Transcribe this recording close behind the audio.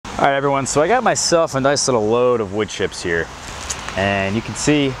All right, everyone, so I got myself a nice little load of wood chips here. And you can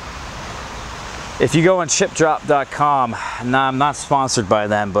see, if you go on chipdrop.com, now I'm not sponsored by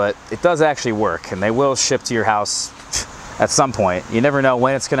them, but it does actually work, and they will ship to your house at some point. You never know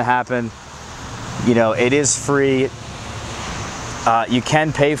when it's gonna happen. You know, it is free. You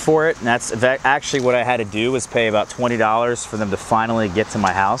can pay for it, and that's actually what I had to do, was pay about $20 for them to finally get to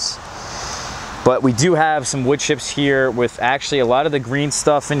my house. But we do have some wood chips here with actually a lot of the green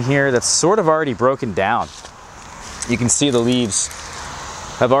stuff in here that's sort of already broken down. You can see the leaves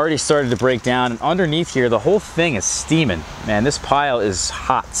have already started to break down, and underneath here the whole thing is steaming. Man, this pile is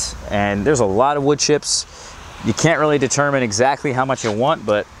hot, and there's a lot of wood chips. You can't really determine exactly how much you want,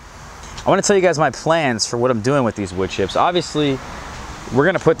 but I want to tell you guys my plans for what I'm doing with these wood chips. Obviously, we're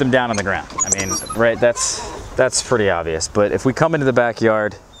going to put them down on the ground. I mean, right, that's pretty obvious. But if we come into the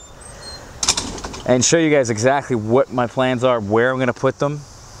backyard and show you guys exactly what my plans are, where I'm going to put them,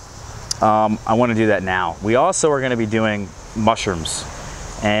 I want to do that now. We also are going to be doing mushrooms,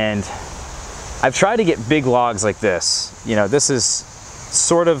 and I've tried to get big logs like this. You know, this is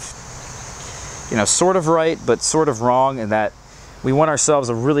sort of right, but sort of wrong in that we want ourselves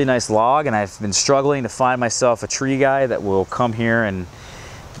a really nice log, and I've been struggling to find myself a tree guy that will come here and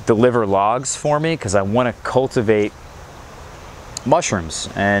deliver logs for me, because I want to cultivate mushrooms.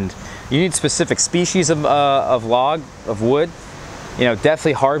 And you need specific species of wood. You know,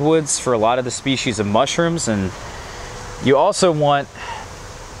 definitely hardwoods for a lot of the species of mushrooms, and you also want,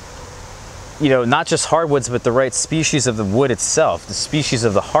 you know, not just hardwoods, but the right species of the wood itself, the species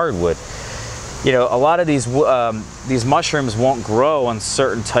of the hardwood. You know, a lot of these mushrooms won't grow on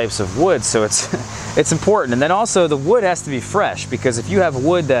certain types of wood, so it's important. And then also the wood has to be fresh, because if you have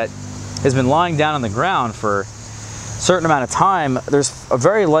wood that has been lying down on the ground for certain amount of time, there's a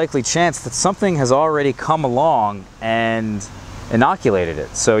very likely chance that something has already come along and inoculated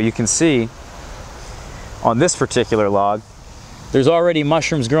it. So you can see on this particular log, there's already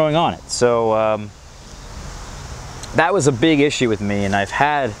mushrooms growing on it. So that was a big issue with me, and I've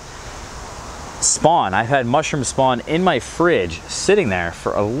had mushroom spawn in my fridge sitting there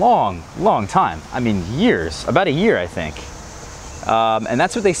for a long time. I mean, years, about a year, I think. And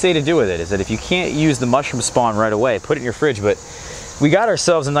that's what they say to do with it, is that if you can't use the mushroom spawn right away, put it in your fridge. But we got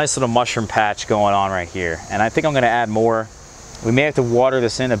ourselves a nice little mushroom patch going on right here, and I think I'm going to add more. We may have to water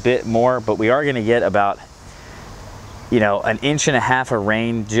this in a bit more, but we are going to get about, you know, 1.5 inches of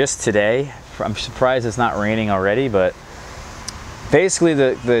rain just today. I'm surprised it's not raining already, but basically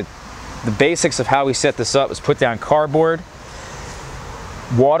the basics of how we set this up is put down cardboard,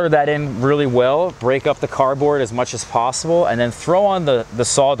 water that in really well, break up the cardboard as much as possible, and then throw on the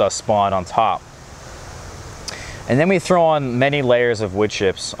sawdust spawn on top. And then we throw on many layers of wood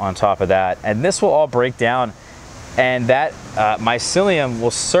chips on top of that, and this will all break down, and that mycelium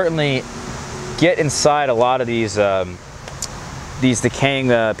will certainly get inside a lot of these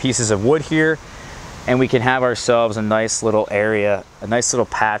decaying pieces of wood here, and we can have ourselves a nice little area, a nice little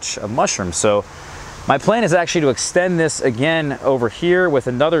patch of mushrooms. So my plan is actually to extend this again over here with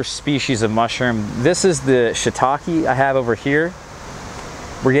another species of mushroom. This is the shiitake I have over here.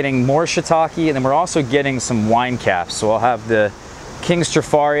 We're getting more shiitake, and then we're also getting some wine caps. So I'll have the King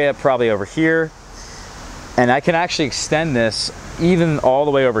Stropharia probably over here, and I can actually extend this even all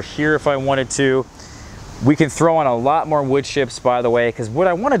the way over here if I wanted to. We can throw on a lot more wood chips, by the way, because what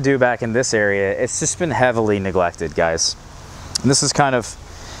I want to do back in this area, it's just been heavily neglected, guys. And this is kind of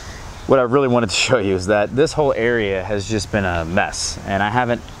what I really wanted to show you, is that this whole area has just been a mess, and I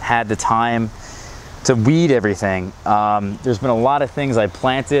haven't had the time to weed everything. There's been a lot of things I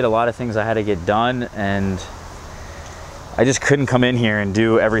planted, a lot of things I had to get done, and I just couldn't come in here and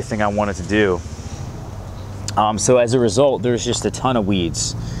do everything I wanted to do. So as a result, there's just a ton of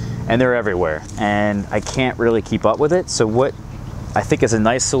weeds, and they're everywhere, and I can't really keep up with it. So what I think is a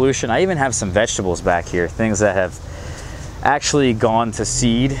nice solution, I even have some vegetables back here, things that have actually gone to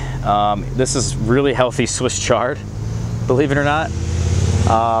seed. This is really healthy Swiss chard, believe it or not.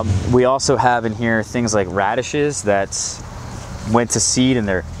 We also have in here things like radishes that went to seed, and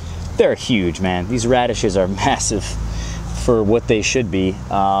they're huge, man. These radishes are massive for what they should be,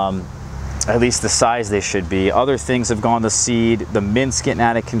 at least the size they should be. Other things have gone to seed. The mint's getting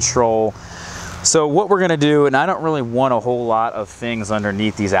out of control. So what we're gonna do, and I don't really want a whole lot of things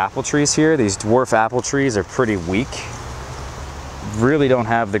underneath these apple trees here. These dwarf apple trees are pretty weak. Really don't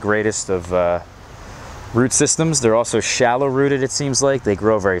have the greatest of root systems. They're also shallow rooted, it seems like. They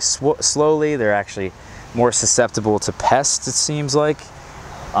grow very slowly. They're actually more susceptible to pests, it seems like.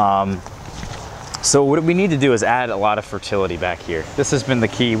 So what we need to do is add a lot of fertility back here. This has been the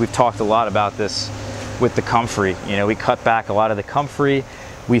key. We've talked a lot about this with the comfrey. You know, we cut back a lot of the comfrey.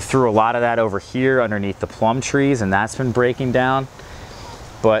 We threw a lot of that over here underneath the plum trees, and that's been breaking down.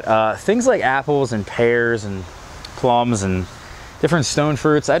 But things like apples and pears and plums and different stone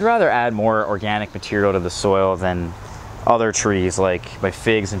fruits, I'd rather add more organic material to the soil than other trees like my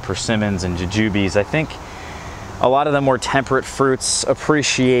figs and persimmons and jujubes. I think a lot of the more temperate fruits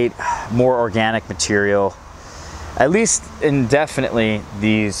appreciate more organic material, at least indefinitely.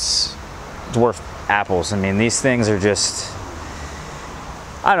 These dwarf apples, I mean, these things are just,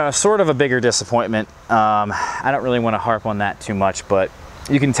 I don't know, sort of a bigger disappointment. I don't really want to harp on that too much, but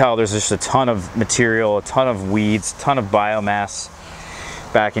you can tell there's just a ton of material, a ton of weeds, a ton of biomass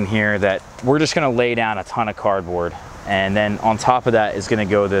back in here that we're just going to lay down a ton of cardboard. And then on top of that is going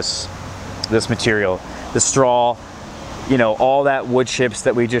to go this material, the straw, you know, all that wood chips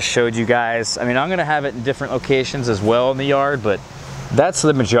that we just showed you guys. I mean, I'm going to have it in different locations as well in the yard, but that's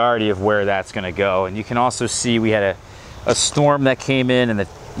the majority of where that's going to go. And you can also see we had a storm that came in, and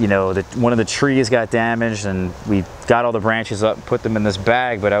one of the trees got damaged, and we got all the branches up and put them in this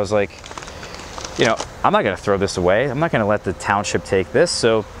bag. But I was like, you know, I'm not going to throw this away. I'm not going to let the township take this.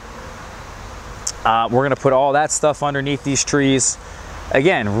 So we're going to put all that stuff underneath these trees.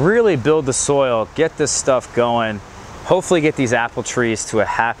 Again, really build the soil, get this stuff going, hopefully get these apple trees to a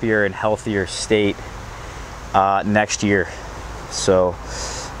happier and healthier state next year. So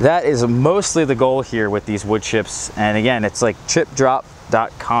that is mostly the goal here with these wood chips. And again, it's like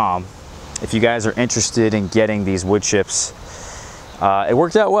chipdrop.com if you guys are interested in getting these wood chips. It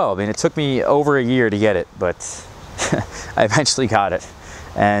worked out well. I mean, it took me over a year to get it, but I eventually got it.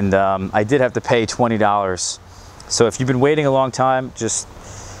 And I did have to pay $20. So if you've been waiting a long time, just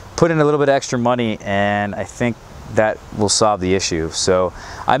put in a little bit extra money, and I think that will solve the issue. So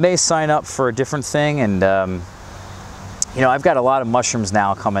I may sign up for a different thing, and you know, I've got a lot of mushrooms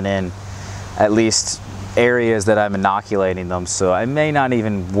now coming in, at least areas that I'm inoculating them. So I may not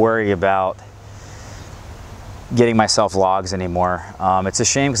even worry about getting myself logs anymore. It's a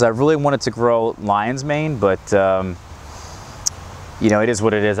shame because I really wanted to grow lion's mane, but you know, it is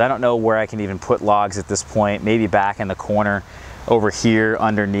what it is. I don't know where I can even put logs at this point. Maybe back in the corner over here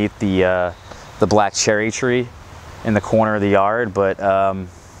underneath the black cherry tree in the corner of the yard. But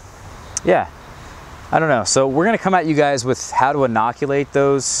yeah, I don't know. So we're gonna come at you guys with how to inoculate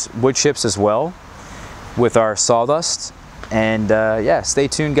those wood chips as well with our sawdust. And yeah, stay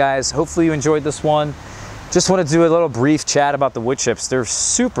tuned, guys. Hopefully you enjoyed this one. Just want to do a little brief chat about the wood chips. They're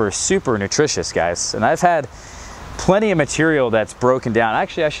super, super nutritious, guys. And I've had plenty of material that's broken down.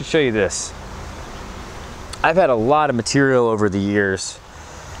 Actually, I should show you this. I've had a lot of material over the years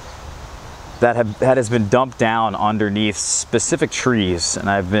that has been dumped down underneath specific trees, and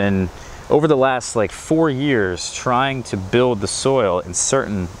I've been, over the last like 4 years, trying to build the soil in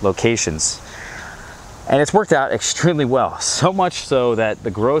certain locations, and it's worked out extremely well. So much so that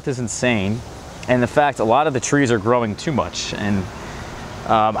the growth is insane, and in fact a lot of the trees are growing too much, and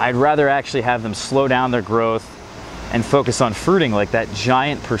I'd rather actually have them slow down their growth and focus on fruiting, like that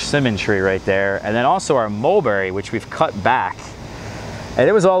giant persimmon tree right there, and then also our mulberry, which we've cut back, and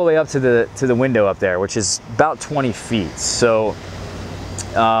it was all the way up to the window up there, which is about 20 feet. So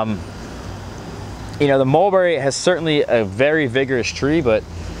you know, the mulberry has certainly a very vigorous tree, but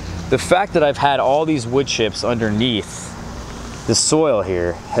the fact that I've had all these wood chips underneath the soil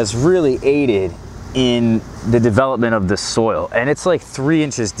here has really aided in the development of the soil, and it's like 3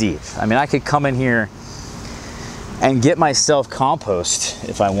 inches deep. I mean, I could come in here and get myself compost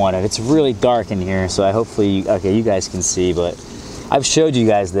if I wanted. It's really dark in here, so I hopefully, okay, you guys can see, but I've showed you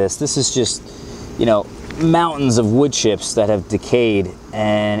guys this. This is just, you know, mountains of wood chips that have decayed,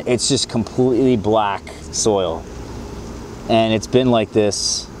 and it's just completely black soil. And it's been like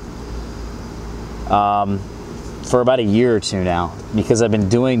this for about a year or two now, because I've been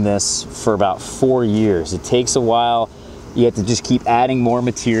doing this for about 4 years. It takes a while. You have to just keep adding more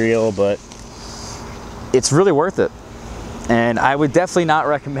material, but it's really worth it. And I would definitely not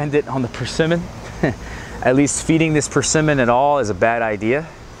recommend it on the persimmon. At least feeding this persimmon at all is a bad idea,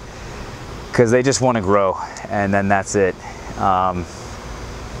 because they just want to grow, and then that's it.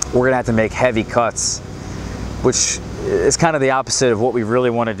 We're gonna have to make heavy cuts, which is kind of the opposite of what we really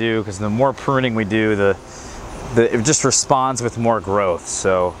want to do, because the more pruning we do, it just responds with more growth.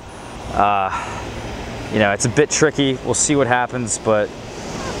 So you know, it's a bit tricky. We'll see what happens, but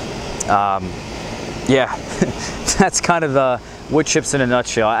yeah, that's kind of the wood chips in a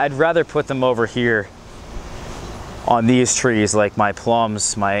nutshell. I'd rather put them over here on these trees, like my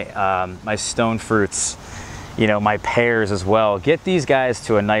plums, my stone fruits, you know, my pears as well. Get these guys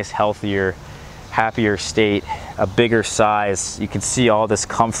to a nice, healthier, happier state, a bigger size. You can see all this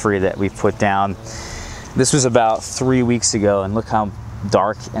comfrey that we've put down. This was about 3 weeks ago, and look how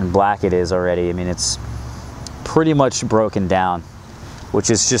dark and black it is already. I mean, it's pretty much broken down, which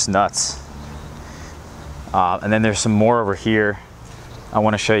is just nuts. And then there's some more over here I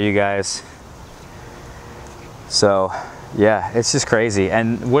want to show you guys. So yeah, it's just crazy.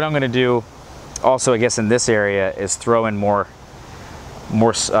 And what I'm going to do also, I guess, in this area is throw in more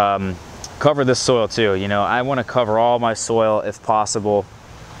cover this soil too. You know, I want to cover all my soil if possible.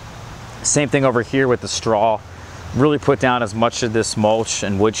 Same thing over here with the straw. Really put down as much of this mulch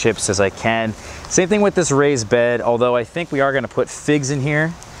and wood chips as I can. Same thing with this raised bed, although I think we are going to put figs in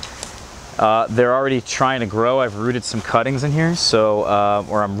here. They're already trying to grow. I've rooted some cuttings in here, so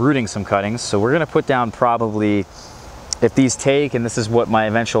or I'm rooting some cuttings. So we're going to put down probably, if these take, and this is what my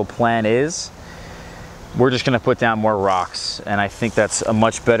eventual plan is, we're just going to put down more rocks. And I think that's a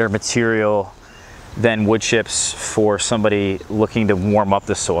much better material than wood chips for somebody looking to warm up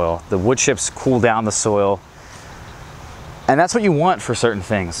the soil. The wood chips cool down the soil. And that's what you want for certain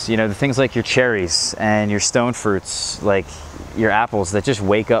things. You know, the things like your cherries and your stone fruits, like your apples that just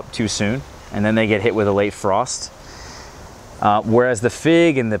wake up too soon and then they get hit with a late frost. Whereas the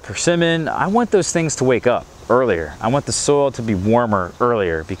fig and the persimmon, I want those things to wake up earlier. I want the soil to be warmer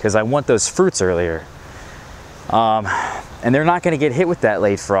earlier because I want those fruits earlier. And they're not going to get hit with that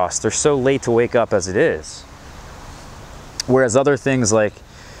late frost. They're so late to wake up as it is. Whereas other things like,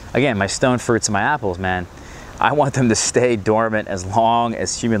 again, my stone fruits and my apples, man, I want them to stay dormant as long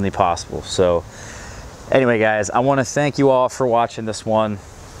as humanly possible. So anyway, guys, I want to thank you all for watching this one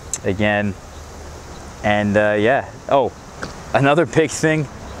again. And yeah, oh, another big thing,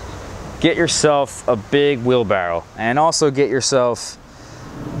 get yourself a big wheelbarrow and also get yourself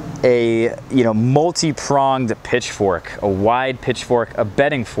a, you know, multi-pronged pitchfork, a wide pitchfork. A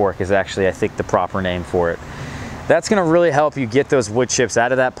bedding fork is actually, I think, the proper name for it. That's going to really help you get those wood chips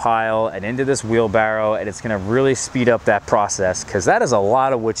out of that pile and into this wheelbarrow, and it's going to really speed up that process because that is a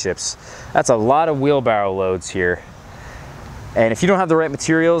lot of wood chips. That's a lot of wheelbarrow loads here. And if you don't have the right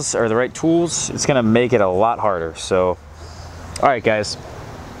materials or the right tools, it's going to make it a lot harder. So, all right, guys,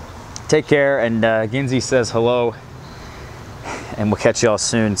 take care. And Ginzy says hello, and we'll catch you all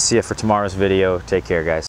soon. See you for tomorrow's video. Take care, guys.